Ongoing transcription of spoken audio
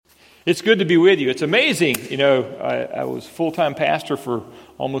It's good to be with you. It's amazing. I was full-time pastor for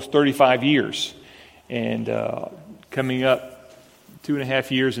almost 35 years. And coming up 2.5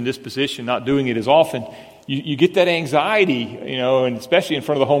 years in this position, not doing it as often, you get that anxiety, and especially in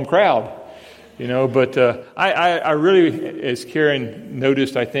front of the home crowd. But I really, as Karen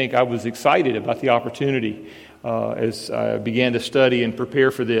noticed, I think I was excited about the opportunity as I began to study and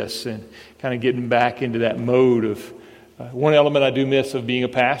prepare for this and kind of getting back into that mode of one element I do miss of being a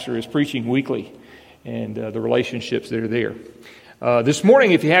pastor is preaching weekly and the relationships that are there. This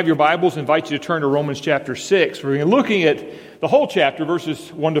morning, if you have your Bibles, I invite you to turn to Romans chapter 6. We're looking at the whole chapter,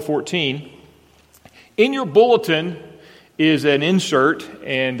 verses 1 to 14. In your bulletin is an insert,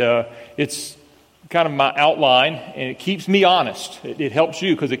 and it's kind of my outline, and it keeps me honest. It helps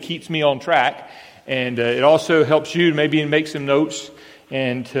you because it keeps me on track, and it also helps you to maybe make some notes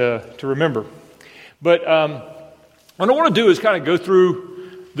and to remember. But what I want to do is kind of go through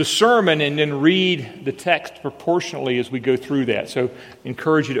the sermon and then read the text proportionally as we go through that. So I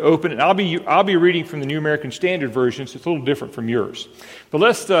encourage you to open it. And I'll be reading from the New American Standard Version, so it's a little different from yours. But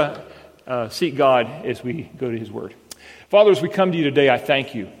let's seek God as we go to His Word. Father, as we come to you today, I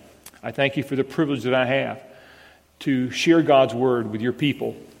thank you. I thank you for the privilege that I have to share God's Word with your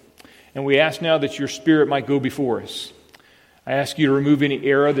people. And we ask now that your Spirit might go before us. I ask you to remove any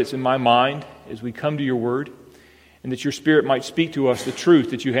error that's in my mind as we come to your Word, and that your Spirit might speak to us the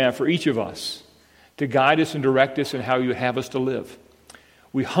truth that you have for each of us to guide us and direct us in how you have us to live.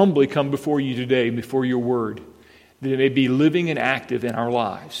 We humbly come before you today, before your Word, that it may be living and active in our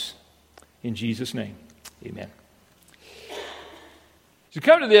lives. In Jesus' name, amen. To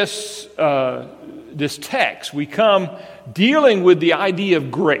come to this text, we come dealing with the idea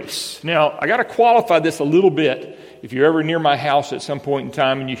of grace. Now, I got to qualify this a little bit. If you're ever near my house at some point in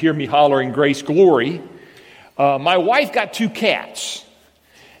time and you hear me hollering "Grace, Glory," my wife got 2 cats,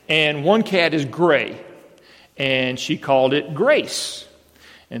 and one cat is gray, and she called it Grace.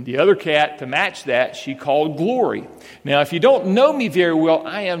 And the other cat, to match that, she called Glory. Now, if you don't know me very well,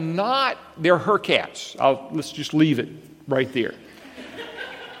 I am not, they're her cats. Let's just leave it right there.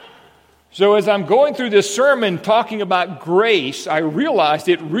 So as I'm going through this sermon talking about grace, I realized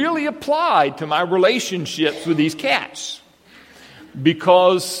it really applied to my relationships with these cats,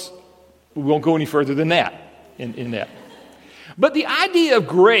 because we won't go any further than that in that. But the idea of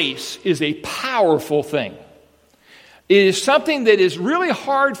grace is a powerful thing. It is something that is really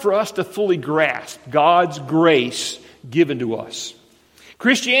hard for us to fully grasp, God's grace given to us.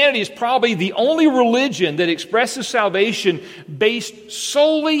 Christianity is probably the only religion that expresses salvation based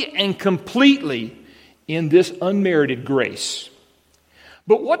solely and completely in this unmerited grace.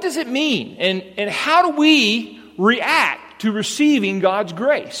 But what does it mean? And how do we react to receiving God's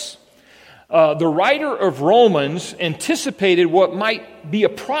grace? The writer of Romans anticipated what might be a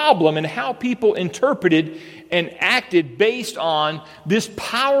problem in how people interpreted and acted based on this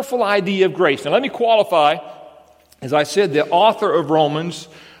powerful idea of grace. Now let me qualify. As I said, the author of Romans,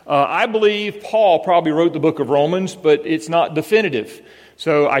 I believe Paul probably wrote the book of Romans, but it's not definitive.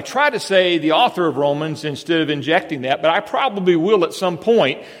 So I try to say the author of Romans instead of injecting that, but I probably will at some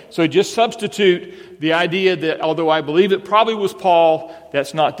point. So just substitute the idea that although I believe it probably was Paul,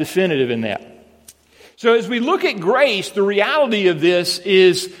 that's not definitive in that. So as we look at grace, the reality of this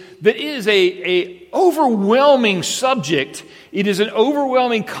is that it is a overwhelming subject. It is an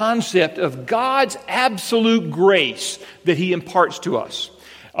overwhelming concept of God's absolute grace that He imparts to us.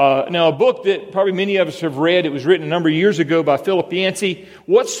 Now, a book that probably many of us have read, it was written a number of years ago by Philip Yancey.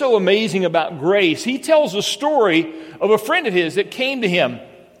 What's so amazing about grace? He tells a story of a friend of his that came to him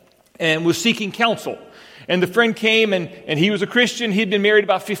and was seeking counsel. And the friend came, and he was a Christian. He'd been married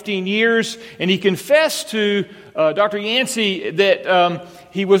about 15 years, and he confessed to Dr. Yancey that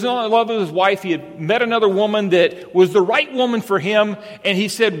he was in love with his wife. He had met another woman that was the right woman for him, and he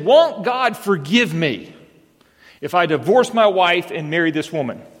said, "Won't God forgive me if I divorce my wife and marry this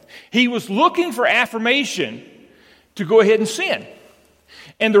woman?" He was looking for affirmation to go ahead and sin.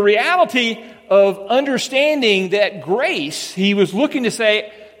 And the reality of understanding that grace, he was looking to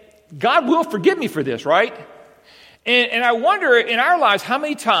say, God will forgive me for this, right? And I wonder in our lives how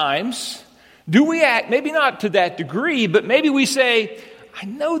many times do we act, maybe not to that degree, but maybe we say, I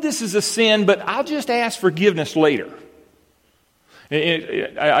know this is a sin, but I'll just ask forgiveness later.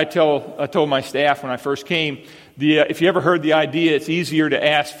 I told my staff when I first came, if you ever heard the idea it's easier to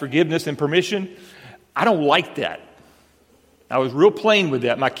ask forgiveness than permission, I don't like that. I was real plain with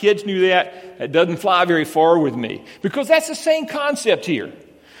that. My kids knew that. It doesn't fly very far with me. Because that's the same concept here.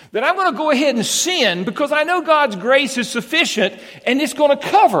 That I'm going to go ahead and sin because I know God's grace is sufficient and it's going to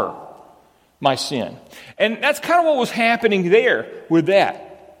cover my sin. And that's kind of what was happening there with that.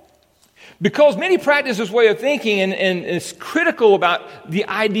 Because many practice this way of thinking and it's critical about the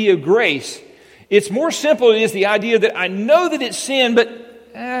idea of grace. It's more simple. It is the idea that I know that it's sin, but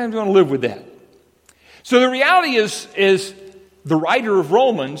I'm going to live with that. So the reality is the writer of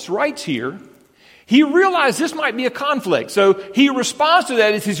Romans writes here, he realized this might be a conflict. So he responds to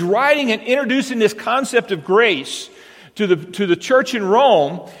that as he's writing and introducing this concept of grace to the church in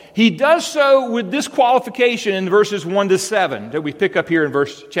Rome. He does so with this qualification in verses 1 to 7 that we pick up here in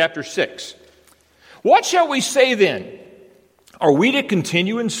chapter 6. What shall we say then? Are we to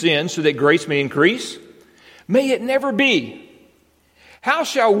continue in sin so that grace may increase? May it never be. How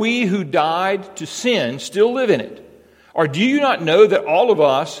shall we who died to sin still live in it? Or do you not know that all of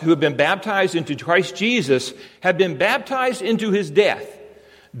us who have been baptized into Christ Jesus have been baptized into his death?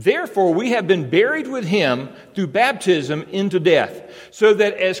 Therefore, we have been buried with him through baptism into death, so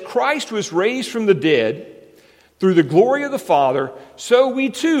that as Christ was raised from the dead through the glory of the Father, so we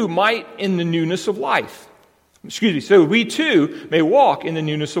too might in the newness of life. So we too may walk in the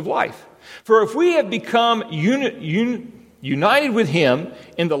newness of life. For if we have become united with him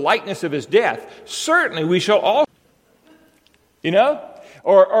in the likeness of his death, certainly we shall also, we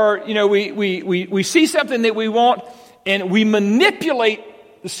see something that we want and we manipulate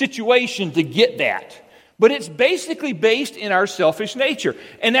the situation to get that. But it's basically based in our selfish nature.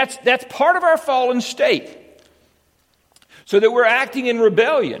 And that's part of our fallen state. So that we're acting in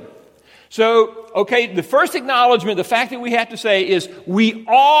rebellion. So, okay, the first acknowledgement, the fact that we have to say is we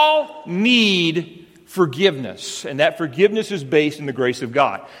all need forgiveness. And that forgiveness is based in the grace of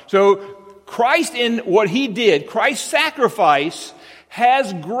God. So Christ in what he did, Christ's sacrifice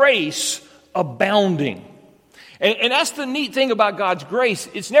has grace abounding. And that's the neat thing about God's grace.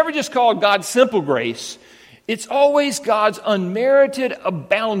 It's never just called God's simple grace. It's always God's unmerited,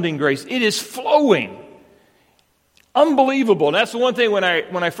 abounding grace. It is flowing. Unbelievable. And that's the one thing when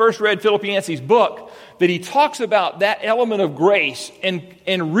I first read Philip Yancey's book, that he talks about that element of grace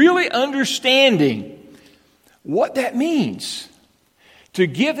and really understanding what that means. To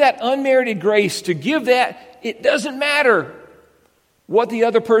give that unmerited grace, to give that, it doesn't matter what the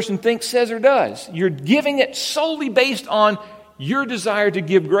other person thinks, says, or does. You're giving it solely based on your desire to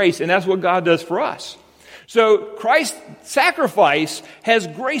give grace, and that's what God does for us. So Christ's sacrifice has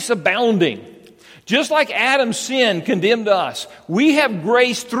grace abounding. Just like Adam's sin condemned us, we have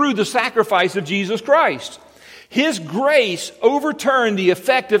grace through the sacrifice of Jesus Christ. His grace overturned the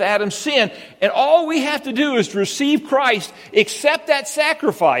effect of Adam's sin, and all we have to do is to receive Christ, accept that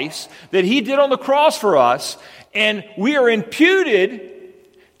sacrifice that he did on the cross for us, and we are imputed,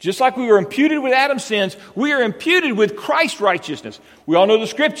 just like we were imputed with Adam's sins, we are imputed with Christ's righteousness. We all know the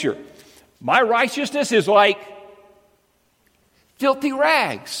scripture. My righteousness is like filthy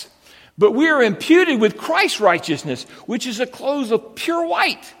rags. But we are imputed with Christ's righteousness, which is a clothes of pure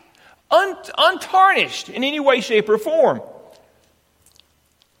white, untarnished in any way, shape, or form.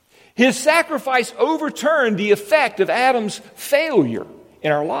 His sacrifice overturned the effect of Adam's failure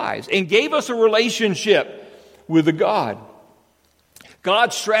in our lives and gave us a relationship with a God.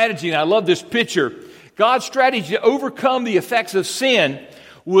 God's strategy, and I love this picture, God's strategy to overcome the effects of sin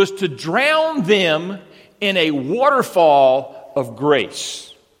was to drown them in a waterfall of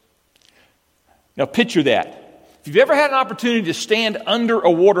grace. Now picture that. If you've ever had an opportunity to stand under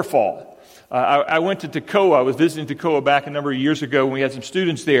a waterfall, I went to Toccoa. I was visiting Toccoa back a number of years ago when we had some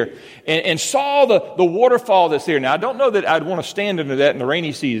students there and saw the waterfall that's there. Now, I don't know that I'd want to stand under that in the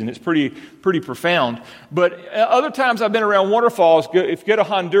rainy season. It's pretty profound. But other times I've been around waterfalls. If you go to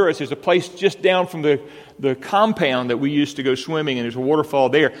Honduras, there's a place just down from the compound that we used to go swimming, and there's a waterfall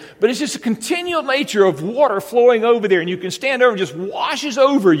there. But it's just a continual nature of water flowing over there, and you can stand over and it just washes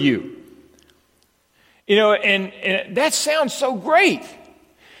over you. And that sounds so great.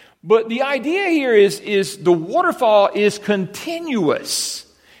 But the idea here is the waterfall is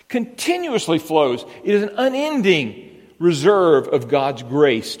continuous, continuously flows. It is an unending reserve of God's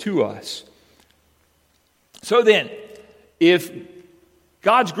grace to us. So then, if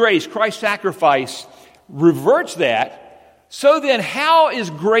God's grace, Christ's sacrifice, reverts that, so then how is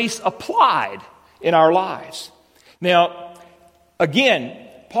grace applied in our lives? Now, again,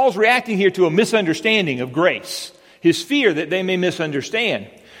 Paul's reacting here to a misunderstanding of grace. His fear that they may misunderstand.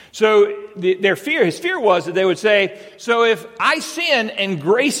 So his fear was that they would say, so if I sin and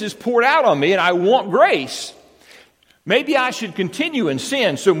grace is poured out on me and I want grace, maybe I should continue in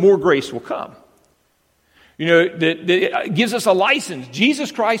sin so more grace will come. That gives us a license.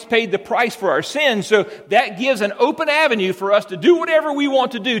 Jesus Christ paid the price for our sins, so that gives an open avenue for us to do whatever we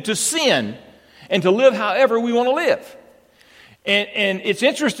want to do, to sin, and to live however we want to live. And it's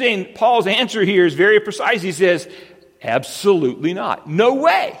interesting, Paul's answer here is very precise. He says, absolutely not. No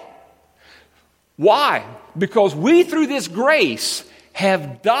way. Why? Because we, through this grace,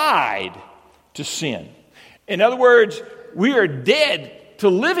 have died to sin. In other words, we are dead to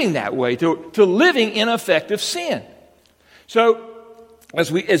living that way, to living in effective sin. So,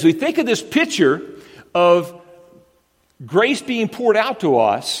 as we think of this picture of grace being poured out to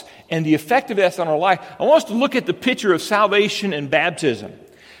us and the effect of that on our life, I want us to look at the picture of salvation and baptism.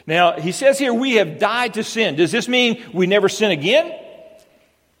 Now, he says here, we have died to sin. Does this mean we never sin again?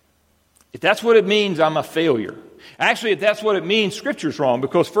 If that's what it means, I'm a failure. Actually, if that's what it means, Scripture's wrong,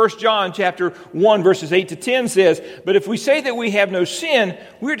 because 1 John chapter 1, verses 8 to 10 says, "But if we say that we have no sin,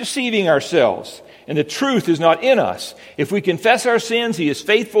 we're deceiving ourselves, and the truth is not in us. If we confess our sins, he is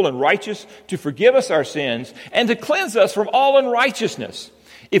faithful and righteous to forgive us our sins and to cleanse us from all unrighteousness.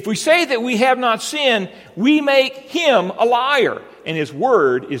 If we say that we have not sinned, we make him a liar, and his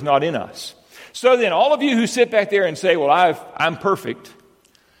word is not in us." So then, all of you who sit back there and say, "Well, I'm perfect,"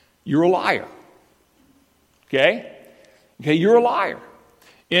 you're a liar. Okay, you're a liar.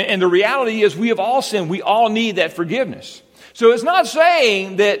 And the reality is we have all sinned. We all need that forgiveness. So it's not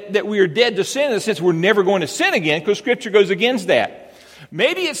saying that we are dead to sin in the sense we're never going to sin again, because Scripture goes against that.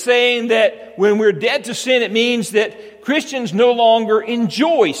 Maybe it's saying that when we're dead to sin, it means that Christians no longer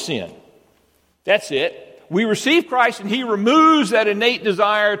enjoy sin. That's it. We receive Christ and he removes that innate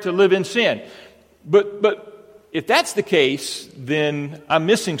desire to live in sin. But if that's the case, then I'm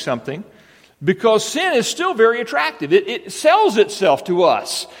missing something. Because sin is still very attractive. It sells itself to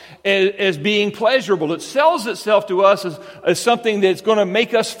us as being pleasurable. It sells itself to us as something that's going to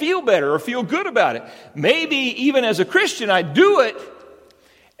make us feel better or feel good about it. Maybe even as a Christian I do it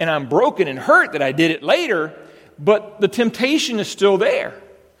and I'm broken and hurt that I did it later, but the temptation is still there.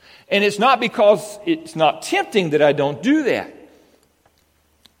 And it's not because it's not tempting that I don't do that.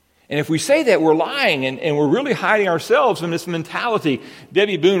 And if we say that, we're lying and we're really hiding ourselves from this mentality.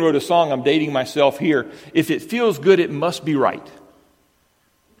 Debbie Boone wrote a song, I'm dating myself here, "If it feels good, it must be right."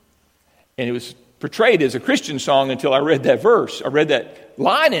 And it was portrayed as a Christian song until I read that verse. I read that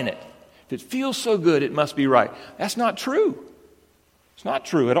line in it. If it feels so good, it must be right. That's not true. It's not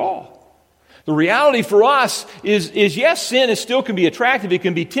true at all. The reality for us is yes, sin still can be attractive. It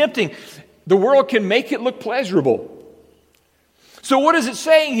can be tempting. The world can make it look pleasurable. So what is it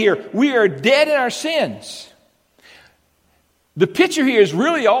saying here? We are dead in our sins. The picture here is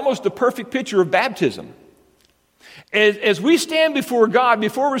really almost the perfect picture of baptism. As we stand before God,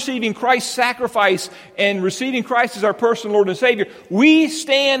 before receiving Christ's sacrifice and receiving Christ as our personal Lord and Savior, we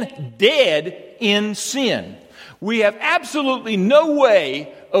stand dead in sin. We have absolutely no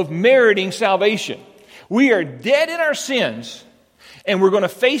way of meriting salvation. We are dead in our sins, and we're going to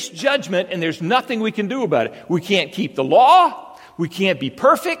face judgment, and there's nothing we can do about it. We can't keep the law. We can't be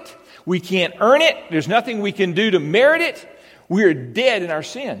perfect. We can't earn it. There's nothing we can do to merit it. We are dead in our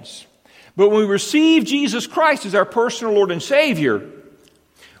sins. But when we receive Jesus Christ as our personal Lord and Savior,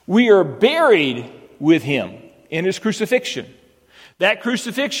 we are buried with him in his crucifixion. That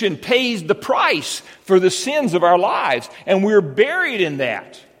crucifixion pays the price for the sins of our lives, and we're buried in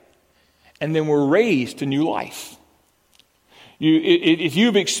that. And then we're raised to new life. If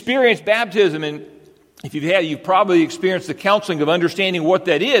you've experienced baptism, and if you've probably experienced the counseling of understanding what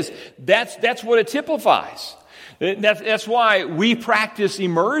that is. That's what it typifies. That's why we practice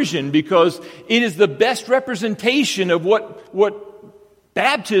immersion, because it is the best representation of what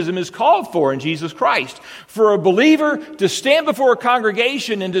baptism is called for in Jesus Christ. For a believer to stand before a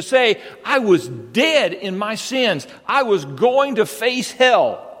congregation and to say, I was dead in my sins. I was going to face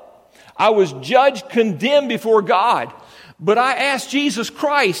hell. I was judged, condemned before God. But I asked Jesus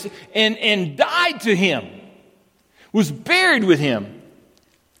Christ and died to him, was buried with him,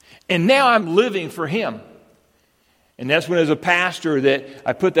 and now I'm living for him. And that's when, as a pastor, that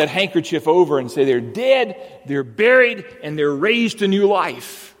I put that handkerchief over and say they're dead, they're buried, and they're raised to new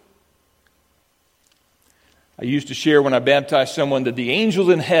life. I used to share when I baptized someone that the angels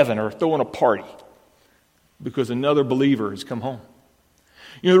in heaven are throwing a party because another believer has come home.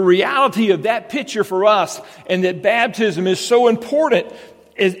 You know, the reality of that picture for us, and that baptism is so important,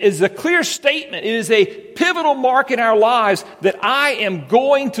 is a clear statement. It is a pivotal mark in our lives that I am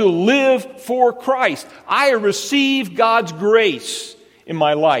going to live for Christ. I have received God's grace in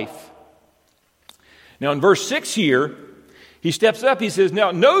my life. Now in verse 6 here, he steps up, he says,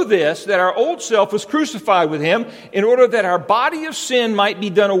 "Now know this, that our old self was crucified with him in order that our body of sin might be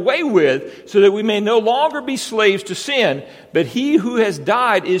done away with, so that we may no longer be slaves to sin, but he who has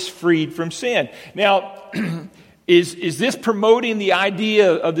died is freed from sin." Now, is this promoting the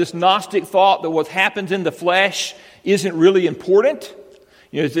idea of this Gnostic thought that what happens in the flesh isn't really important?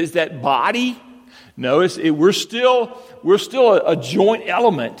 You know, is that body? No, we're still a joint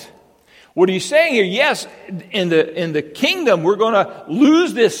element. What he's saying here, yes, in the kingdom, we're going to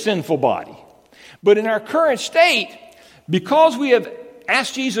lose this sinful body. But in our current state, because we have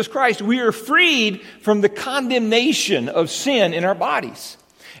asked Jesus Christ, we are freed from the condemnation of sin in our bodies.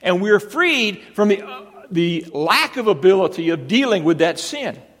 And we are freed from the lack of ability of dealing with that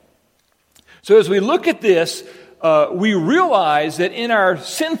sin. So as we look at this, we realize that in our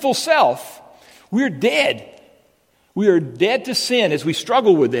sinful self, we're dead. We are dead to sin as we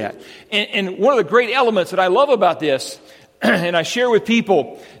struggle with that. And one of the great elements that I love about this, and I share with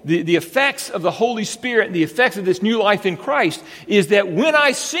people, the effects of the Holy Spirit and the effects of this new life in Christ, is that when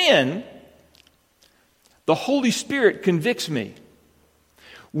I sin, the Holy Spirit convicts me.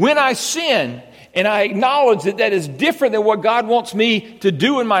 When I sin, and I acknowledge that that is different than what God wants me to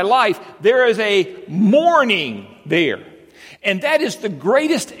do in my life, there is a mourning there. And that is the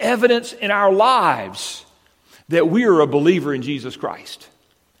greatest evidence in our lives that we are a believer in Jesus Christ.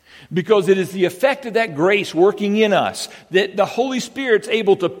 Because it is the effect of that grace working in us, that the Holy Spirit's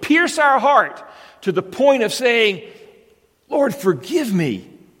able to pierce our heart to the point of saying, Lord, forgive me.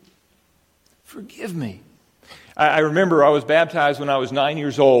 Forgive me. I remember I was baptized when I was 9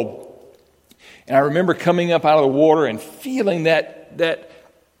 years old. And I remember coming up out of the water and feeling that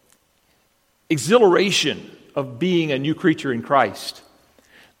exhilaration of being a new creature in Christ.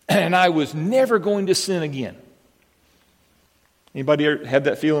 And I was never going to sin again. Anybody ever have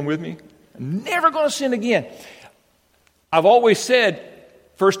that feeling with me? I'm never going to sin again. I've always said,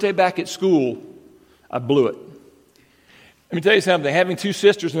 first day back at school, I blew it. Let me tell you something. Having two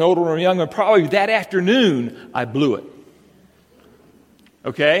sisters, an older and a younger, probably that afternoon, I blew it.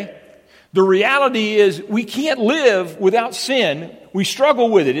 Okay? The reality is we can't live without sin. We struggle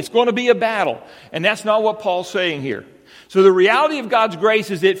with it. It's going to be a battle. And that's not what Paul's saying here. So the reality of God's grace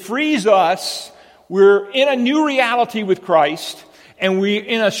is it frees us. We're in a new reality with Christ. And we're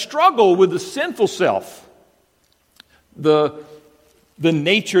in a struggle with the sinful self. The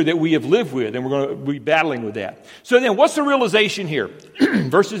nature that we have lived with. And we're going to be battling with that. So then what's the realization here?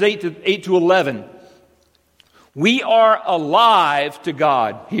 Verses 8 to 11. We are alive to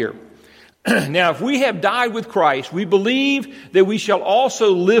God here. Now, if we have died with Christ, we believe that we shall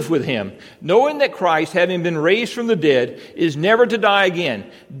also live with him, knowing that Christ, having been raised from the dead, is never to die again.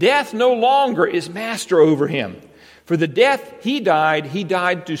 Death no longer is master over him. For the death he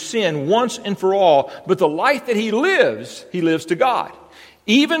died to sin once and for all, but the life that he lives to God.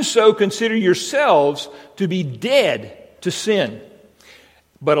 Even so, consider yourselves to be dead to sin,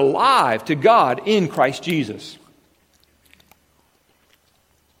 but alive to God in Christ Jesus.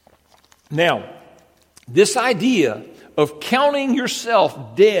 Now, this idea of counting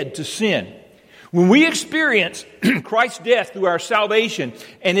yourself dead to sin, when we experience Christ's death through our salvation,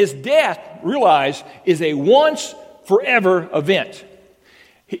 and his death, realize, is a once forever event.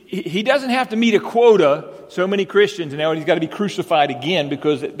 He doesn't have to meet a quota. So many Christians now, he's got to be crucified again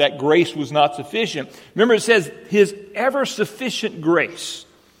because that grace was not sufficient. Remember, it says his ever sufficient grace.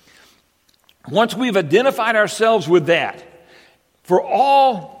 Once we've identified ourselves with that, for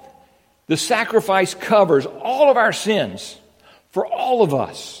all the sacrifice covers all of our sins for all of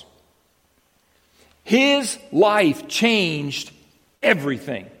us. His life changed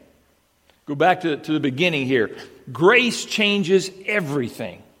everything. Go back to the beginning here. Grace changes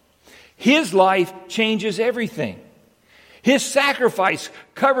everything. His life changes everything. His sacrifice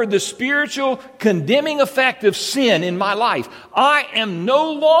covered the spiritual condemning effect of sin in my life. I am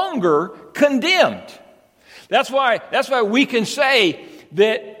no longer condemned. That's why we can say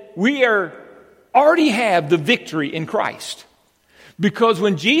that we already have the victory in Christ. Because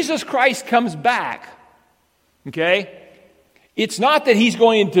when Jesus Christ comes back, okay, it's not that he's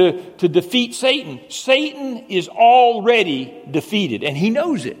going to defeat Satan. Satan is already defeated, and he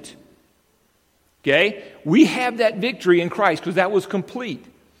knows it. Okay? We have that victory in Christ because that was complete.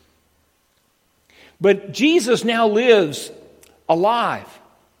 But Jesus now lives alive.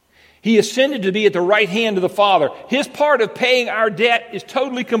 He ascended to be at the right hand of the Father. His part of paying our debt is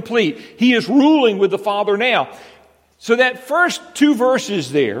totally complete. He is ruling with the Father now. So that first two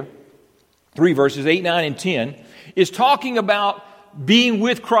verses there, 3 verses, 8, 9, and 10, is talking about being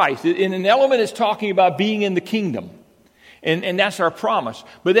with Christ. In an element, it's talking about being in the kingdom. And that's our promise.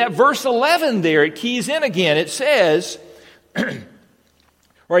 But that verse 11 there, it keys in again. It says,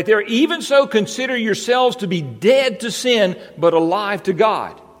 right there, even so consider yourselves to be dead to sin, but alive to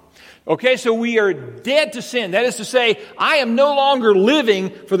God. Okay, so we are dead to sin. That is to say, I am no longer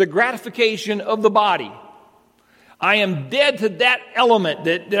living for the gratification of the body. I am dead to that element,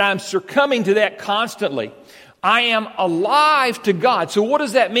 that I'm succumbing to that constantly. I am alive to God. So what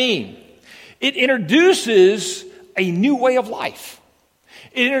does that mean? It introduces a new way of life.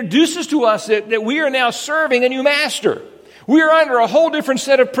 It introduces to us that we are now serving a new master. We are under a whole different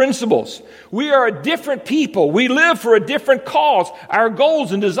set of principles. We are a different people. We live for a different cause. Our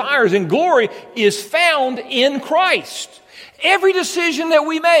goals and desires and glory is found in Christ. Every decision that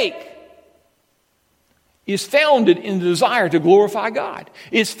we make is founded in the desire to glorify God.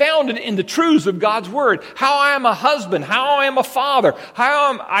 It's founded in the truths of God's Word. How I am a husband, how I am a father,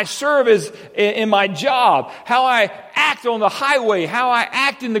 how I serve in my job, how I act on the highway, how I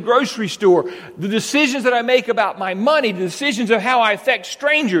act in the grocery store, the decisions that I make about my money, the decisions of how I affect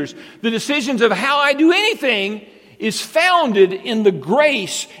strangers, the decisions of how I do anything is founded in the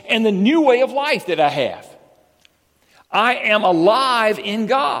grace and the new way of life that I have. I am alive in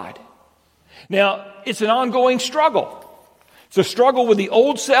God. Now, it's an ongoing struggle. It's a struggle with the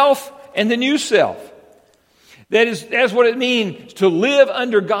old self and the new self. That's what it means to live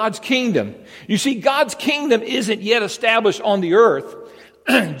under God's kingdom. You see, God's kingdom isn't yet established on the earth.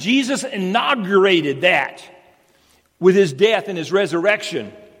 Jesus inaugurated that with his death and his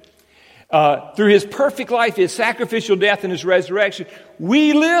resurrection. Through his perfect life, his sacrificial death and his resurrection,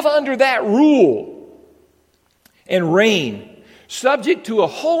 we live under that rule and reign, subject to a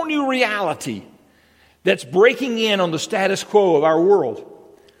whole new reality that's breaking in on the status quo of our world.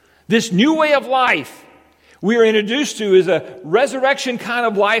 This new way of life we are introduced to is a resurrection kind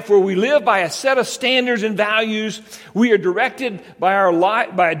of life where we live by a set of standards and values. We are directed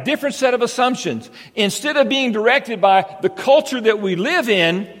by a different set of assumptions. Instead of being directed by the culture that we live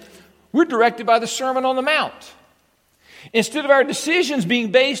in, we're directed by the Sermon on the Mount. Instead of our decisions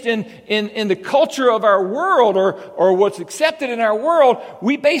being based in the culture of our world or what's accepted in our world,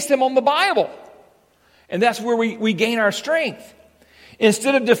 we base them on the Bible. And that's where we gain our strength.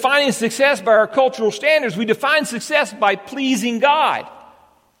 Instead of defining success by our cultural standards, we define success by pleasing God.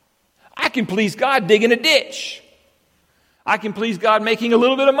 I can please God digging a ditch. I can please God making a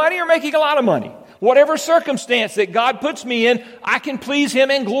little bit of money or making a lot of money. Whatever circumstance that God puts me in, I can please Him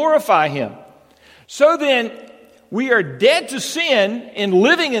and glorify Him. So then, we are dead to sin in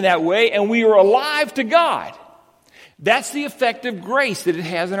living in that way, and we are alive to God. That's the effect of grace that it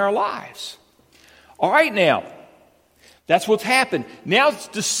has in our lives. All right, now, that's what's happened. Now it's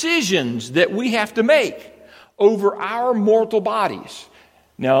decisions that we have to make over our mortal bodies.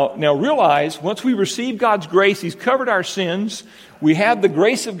 Now realize, once we receive God's grace, He's covered our sins. We have the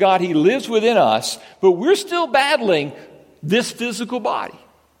grace of God. He lives within us, but we're still battling this physical body.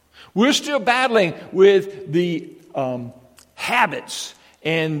 We're still battling with the habits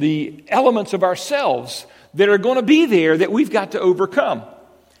and the elements of ourselves that are going to be there that we've got to overcome.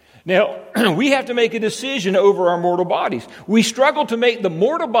 Now, we have to make a decision over our mortal bodies. We struggle to make the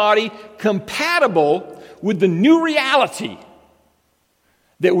mortal body compatible with the new reality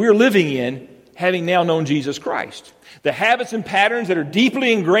that we're living in, having now known Jesus Christ. The habits and patterns that are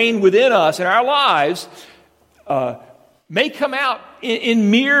deeply ingrained within us in our lives may come out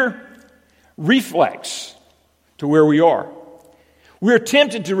in mere reflex to where we are. We're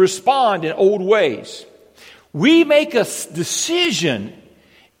tempted to respond in old ways. We make a decision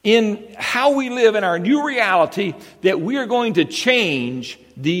in how we live in our new reality that we are going to change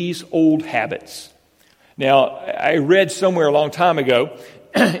these old habits. Now, I read somewhere a long time ago,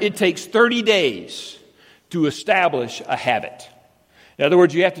 it takes 30 days to establish a habit. In other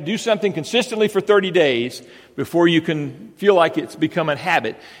words, you have to do something consistently for 30 days before you can feel like it's become a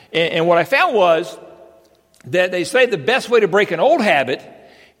habit. And what I found was that they say the best way to break an old habit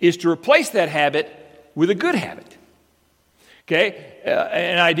is to replace that habit with a good habit. Okay?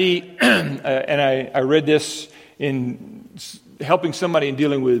 I read this in helping somebody in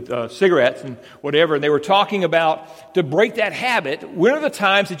dealing with cigarettes and whatever, and they were talking about to break that habit, when are the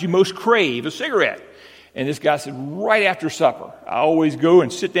times that you most crave a cigarette? And this guy said, right after supper. I always go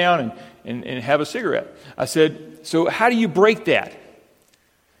and sit down and have a cigarette. I said, so how do you break that?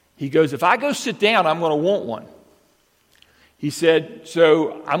 He goes, if I go sit down, I'm going to want one. He said,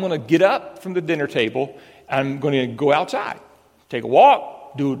 so I'm going to get up from the dinner table, I'm going to go outside, take a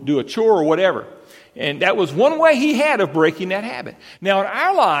walk, do a chore or whatever. And that was one way he had of breaking that habit. Now, in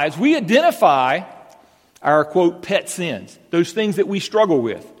our lives, we identify our, quote, pet sins, those things that we struggle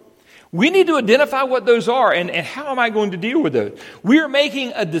with. We need to identify what those are and how am I going to deal with those. We are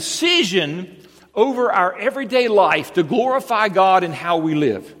making a decision over our everyday life to glorify God in how we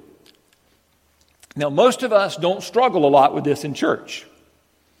live. Now, most of us don't struggle a lot with this in church.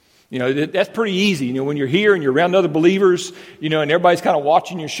 You know, that's pretty easy. You know, when you're here and you're around other believers, you know, and everybody's kind of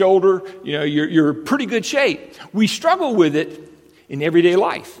watching your shoulder, you know, you're in pretty good shape. We struggle with it in everyday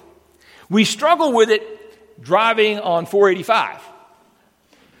life. We struggle with it driving on 485.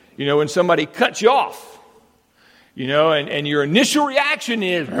 You know, when somebody cuts you off and your initial reaction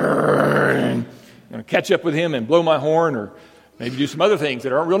is, I'm going to catch up with him and blow my horn, or maybe do some other things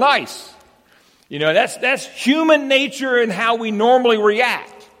that aren't real nice. That's human nature and how we normally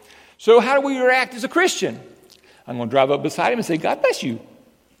react. So how do we react as a Christian? I'm going to drive up beside him and say, God bless you.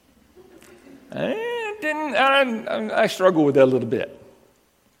 I struggle with that a little bit.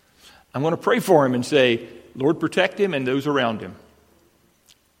 I'm going to pray for him and say, Lord, protect him and those around him.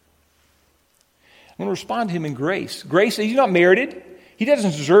 I'm going to respond to him in grace. Grace, he's not merited. He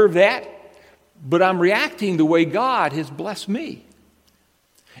doesn't deserve that. But I'm reacting the way God has blessed me.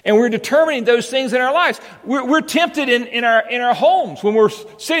 And we're determining those things in our lives. We're tempted in our homes when we're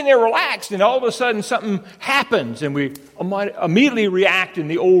sitting there relaxed and all of a sudden something happens and we immediately react in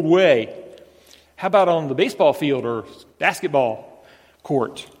the old way. How about on the baseball field or basketball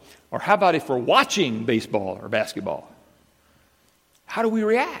court? Or how about if we're watching baseball or basketball? How do we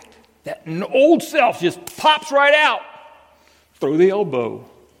react? That old self just pops right out. Throw the elbow,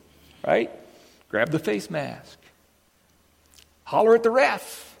 right? Grab the face mask. Holler at the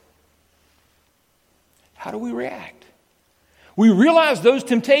ref. How do we react? We realize those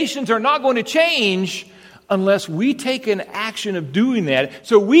temptations are not going to change unless we take an action of doing that.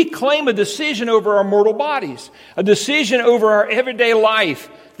 So we claim a decision over our mortal bodies, a decision over our everyday life,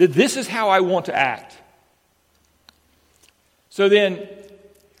 that this is how I want to act. So then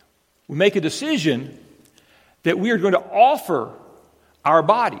we make a decision that we are going to offer our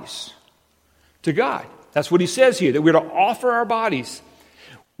bodies to God. That's what he says here, that we're to offer our bodies.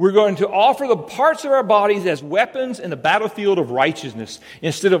 We're going to offer the parts of our bodies as weapons in the battlefield of righteousness.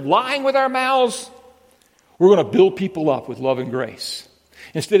 Instead of lying with our mouths, we're going to build people up with love and grace.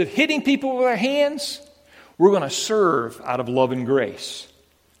 Instead of hitting people with our hands, we're going to serve out of love and grace.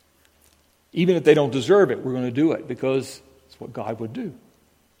 Even if they don't deserve it, we're going to do it because it's what God would do.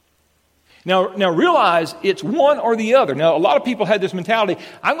 Now realize it's one or the other. Now, a lot of people had this mentality,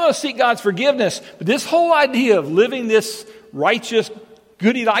 I'm going to seek God's forgiveness, but this whole idea of living this righteous,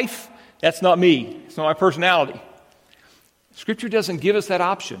 goody life, that's not me. It's not my personality. Scripture doesn't give us that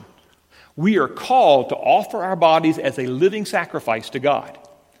option. We are called to offer our bodies as a living sacrifice to God.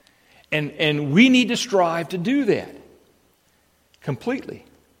 And we need to strive to do that completely.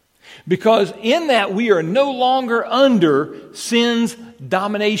 Because in that we are no longer under sin's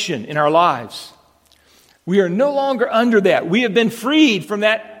domination in our lives. We are no longer under that. We have been freed from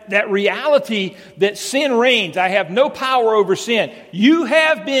that reality that sin reigns. I have no power over sin. You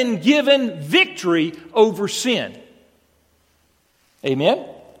have been given victory over sin. Amen?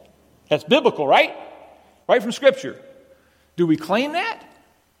 That's biblical, right? Right from Scripture. Do we claim that?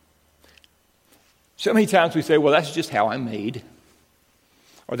 So many times we say, well, that's just how I'm made.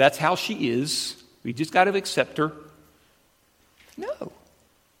 Or that's how she is. We just got to accept her. No.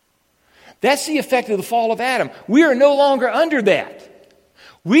 That's the effect of the fall of Adam. We are no longer under that.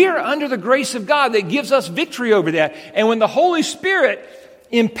 We are under the grace of God that gives us victory over that. And when the Holy Spirit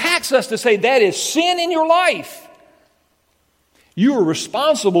impacts us to say that is sin in your life, you are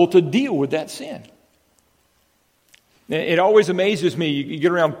responsible to deal with that sin. It always amazes me. You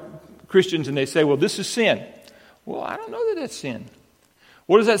get around Christians and they say, well, this is sin. Well, I don't know that it's sin.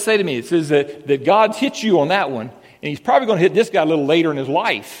 What does that say to me? It says that God's hit you on that one, and he's probably going to hit this guy a little later in his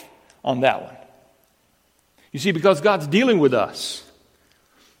life on that one. You see, because God's dealing with us.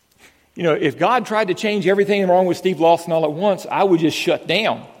 If God tried to change everything wrong with Steve Lawson all at once, I would just shut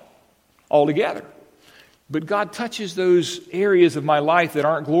down altogether. But God touches those areas of my life that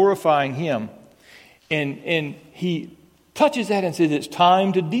aren't glorifying him. And he touches that and says it's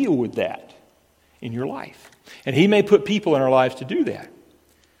time to deal with that in your life. And he may put people in our lives to do that.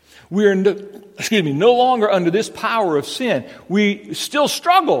 We are no longer under this power of sin. We still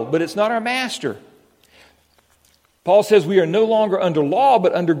struggle, but it's not our master. Paul says we are no longer under law,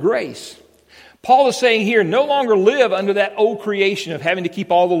 but under grace. Paul is saying here, no longer live under that old creation of having to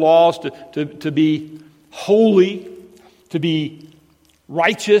keep all the laws to be holy, to be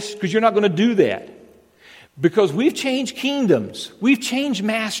righteous, because you're not going to do that. Because we've changed kingdoms. We've changed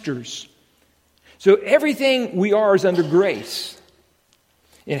masters. So everything we are is under grace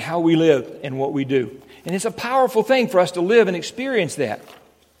in how we live and what we do. And it's a powerful thing for us to live and experience that.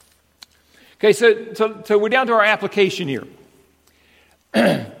 Okay, so we're down to our application here.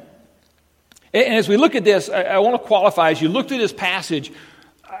 And as we look at this, I want to qualify, as you looked at this passage,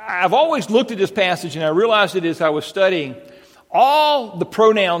 I've always looked at this passage and I realized it as I was studying, all the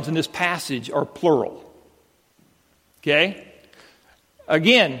pronouns in this passage are plural. Okay?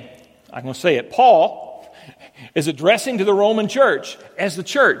 Again, I'm going to say it, Paul is addressing to the Roman church as the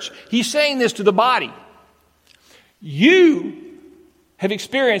church. He's saying this to the body. You have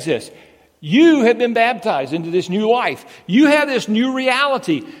experienced this. You have been baptized into this new life. You have this new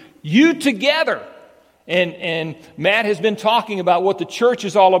reality. You together. And Matt has been talking about what the church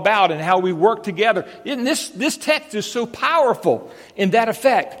is all about and how we work together. And this text is so powerful in that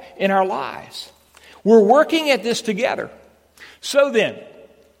effect in our lives. We're working at this together. So then,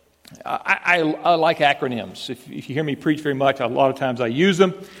 I like acronyms. If you hear me preach very much, a lot of times I use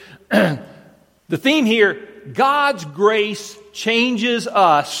them. The theme here, God's grace changes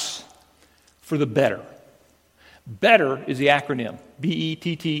us for the better. Better is the acronym.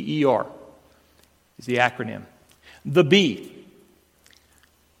 BETTER is the acronym. The B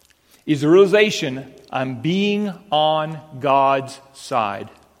is the realization I'm being on God's side.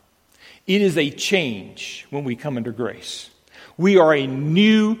 It is a change when we come under grace. We are a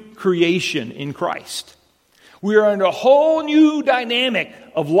new creation in Christ. We are in a whole new dynamic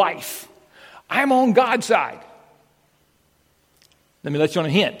of life. I'm on God's side. Let me let you on a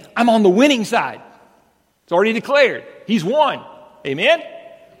hint. I'm on the winning side. It's already declared. He's won. Amen?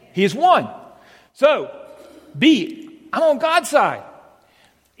 He has won. So, B, I'm on God's side.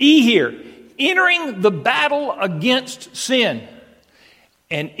 E here, entering the battle against sin.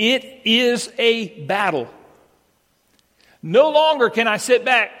 And it is a battle. No longer can I sit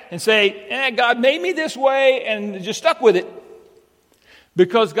back and say, God made me this way and just stuck with it.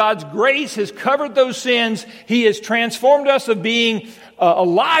 Because God's grace has covered those sins. He has transformed us of being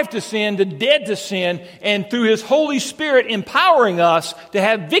alive to sin to dead to sin. And through His Holy Spirit empowering us to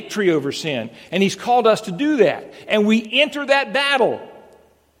have victory over sin. And He's called us to do that. And we enter that battle.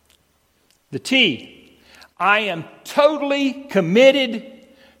 The T, I am totally committed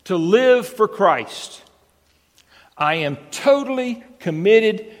to live for Christ. I am totally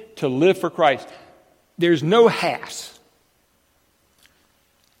committed to live for Christ. There's no halves.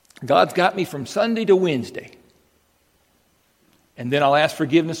 God's got me from Sunday to Wednesday. And then I'll ask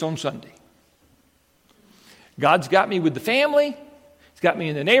forgiveness on Sunday. God's got me with the family. He's got me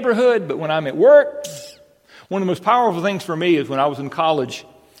in the neighborhood. But when I'm at work, one of the most powerful things for me is when I was in college,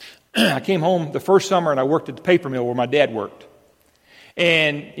 I came home the first summer and I worked at the paper mill where my dad worked.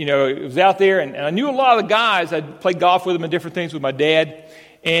 And, it was out there, and I knew a lot of the guys. I'd played golf with them and different things with my dad.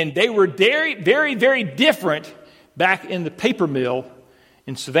 And they were very, very, very different back in the paper mill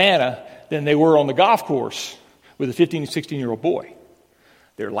in Savannah than they were on the golf course with a 15 and 16-year-old boy.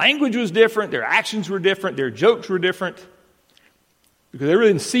 Their language was different. Their actions were different. Their jokes were different. Because they really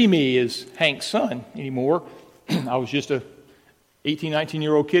didn't see me as Hank's son anymore. I was just a 18,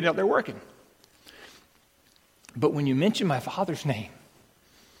 19-year-old kid out there working. But when you mention my father's name,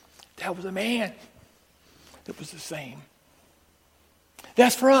 that was a man that was the same.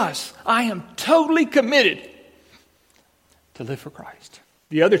 That's for us. I am totally committed to live for Christ.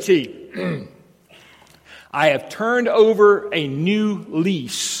 The other T, I have turned over a new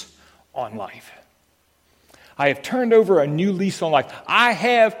lease on life. I have turned over a new lease on life. I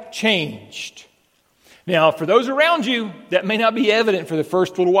have changed. Now, for those around you, that may not be evident for the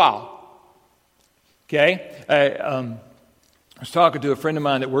first little while. Okay? I was talking to a friend of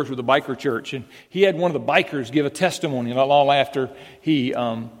mine that works with a biker church, and he had one of the bikers give a testimony not long after he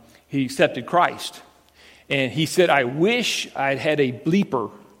accepted Christ. And he said, I wish I'd had a bleeper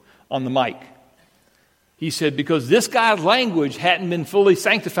on the mic. He said, because this guy's language hadn't been fully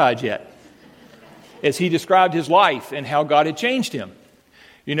sanctified yet, as he described his life and how God had changed him.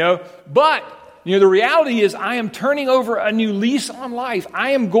 But the reality is I am turning over a new lease on life.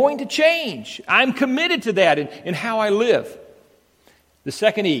 I am going to change. I'm committed to that in how I live. The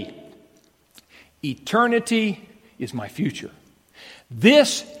second E, eternity is my future.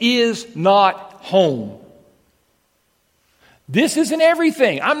 This is not home. This isn't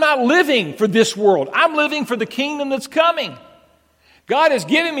everything. I'm not living for this world. I'm living for the kingdom that's coming. God has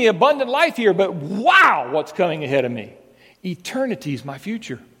given me abundant life here, but wow, what's coming ahead of me. Eternity is my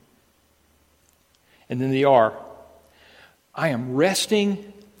future. And then the R, I am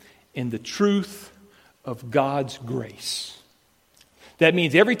resting in the truth of God's grace. That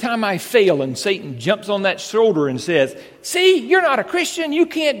means every time I fail and Satan jumps on that shoulder and says, see, you're not a Christian, you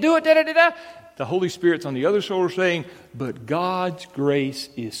can't do it, da-da-da-da. The Holy Spirit's on the other shoulder saying, but God's grace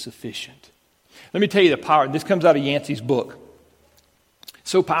is sufficient. Let me tell you the power. This comes out of Yancey's book.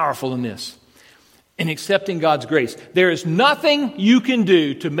 So powerful in this. In accepting God's grace. There is nothing you can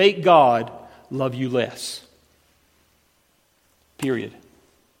do to make God love you less. Period.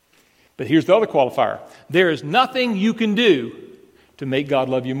 But here's the other qualifier. There is nothing you can do to make God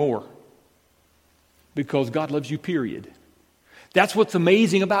love you more. Because God loves you, period. That's what's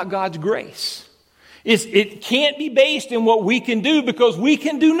amazing about God's grace. It can't be based in what we can do because we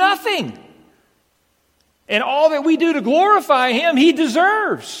can do nothing. And all that we do to glorify Him, He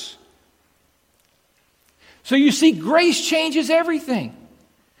deserves. So you see, grace changes everything.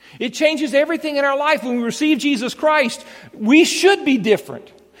 It changes everything in our life. When we receive Jesus Christ, we should be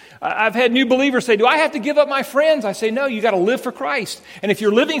different. I've had new believers say, do I have to give up my friends? I say, no, you got to live for Christ. And if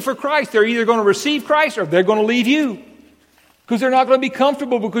you're living for Christ, they're either going to receive Christ or they're going to leave you. Because they're not going to be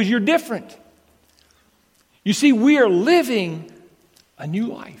comfortable because you're different. You see, we are living a new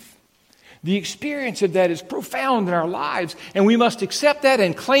life. The experience of that is profound in our lives, and we must accept that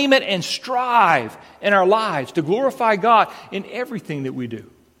and claim it and strive in our lives to glorify God in everything that we do.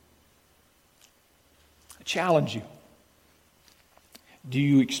 I challenge you. Do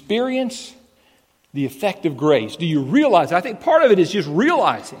you experience the effect of grace? Do you realize? I think part of it is just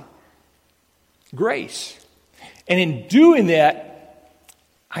realizing grace. And in doing that,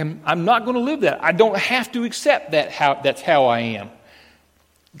 I'm not going to live that. I don't have to accept that's how I am.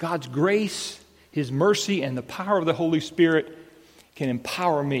 God's grace, His mercy, and the power of the Holy Spirit can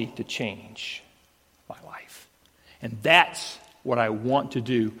empower me to change my life. And that's what I want to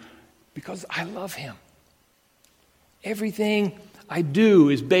do because I love Him. Everything I do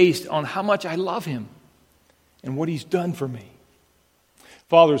is based on how much I love Him and what He's done for me.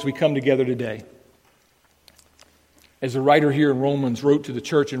 Father, as we come together today, as the writer here in Romans wrote to the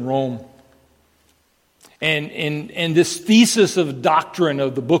church in Rome, and this thesis of doctrine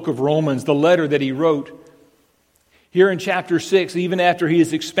of the book of Romans, the letter that he wrote, here in chapter 6, even after he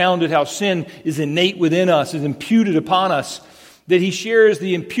has expounded how sin is innate within us, is imputed upon us, that he shares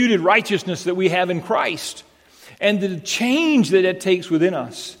the imputed righteousness that we have in Christ, and the change that it takes within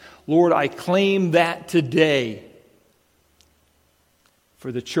us. Lord, I claim that today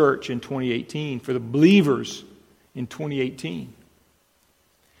for the church in 2018, for the believers in 2018.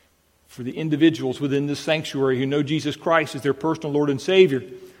 For the individuals within this sanctuary who know Jesus Christ as their personal Lord and Savior.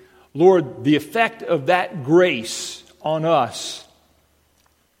 Lord, the effect of that grace on us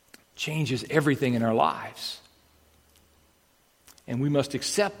changes everything in our lives. And we must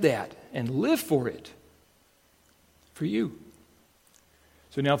accept that and live for it, for you.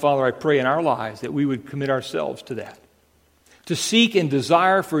 So now, Father, I pray in our lives that we would commit ourselves to that, to seek and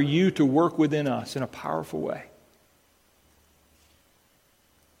desire for you to work within us in a powerful way.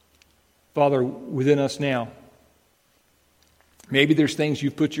 Father, within us now, maybe there's things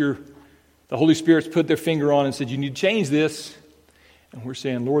you've the Holy Spirit's put their finger on and said, you need to change this. And we're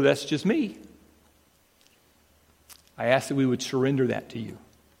saying, Lord, that's just me. I ask that we would surrender that to you,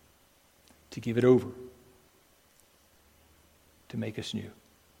 to give it over, to make us new.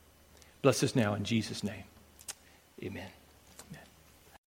 Bless us now in Jesus' name. Amen.